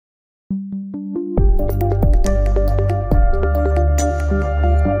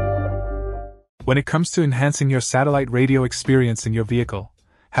When it comes to enhancing your satellite radio experience in your vehicle,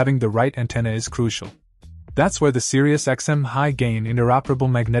 having the right antenna is crucial. That's where the Sirius XM high-gain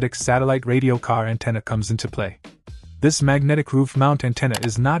interoperable magnetic satellite radio car antenna comes into play. This magnetic roof mount antenna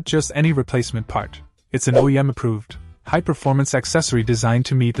is not just any replacement part, it's an OEM-approved, high-performance accessory designed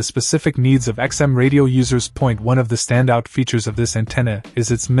to meet the specific needs of XM radio users. One of the standout features of this antenna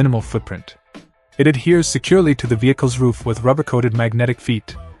is its minimal footprint. It adheres securely to the vehicle's roof with rubber-coated magnetic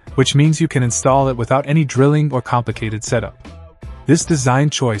feet, which means you can install it without any drilling or complicated setup. This design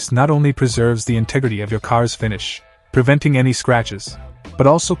choice not only preserves the integrity of your car's finish, preventing any scratches, but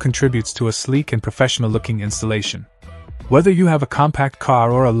also contributes to a sleek and professional-looking installation. Whether you have a compact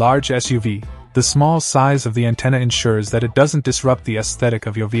car or a large SUV, the small size of the antenna ensures that it doesn't disrupt the aesthetic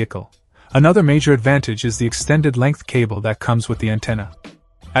of your vehicle. Another major advantage is the extended length cable that comes with the antenna.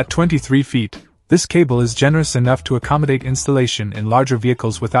 At 23 feet, this cable is generous enough to accommodate installation in larger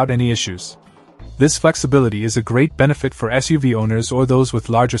vehicles without any issues. This flexibility is a great benefit for SUV owners or those with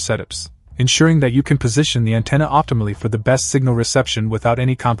larger setups, ensuring that you can position the antenna optimally for the best signal reception without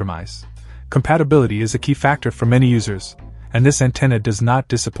any compromise. Compatibility is a key factor for many users, and this antenna does not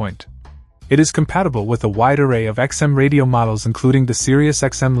disappoint. It is compatible with a wide array of XM radio models including the Sirius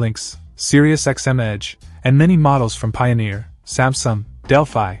XM Lynx, Sirius XM Edge, and many models from Pioneer, Samsung,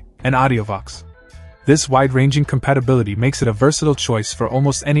 Delphi, and Audiovox. This wide-ranging compatibility makes it a versatile choice for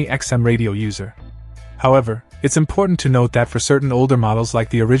almost any XM radio user. However, it's important to note that for certain older models like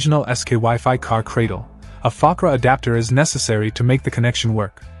the original SK Wi-Fi car cradle, a FACRA adapter is necessary to make the connection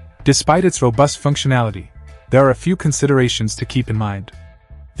work. Despite its robust functionality, there are a few considerations to keep in mind.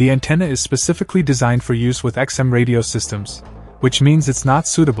 The antenna is specifically designed for use with XM radio systems, which means it's not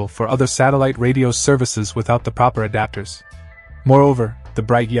suitable for other satellite radio services without the proper adapters. Moreover, the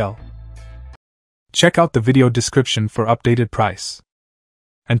bright yellow. Check out the video description for updated price.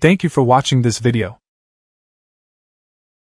 And thank you for watching this video.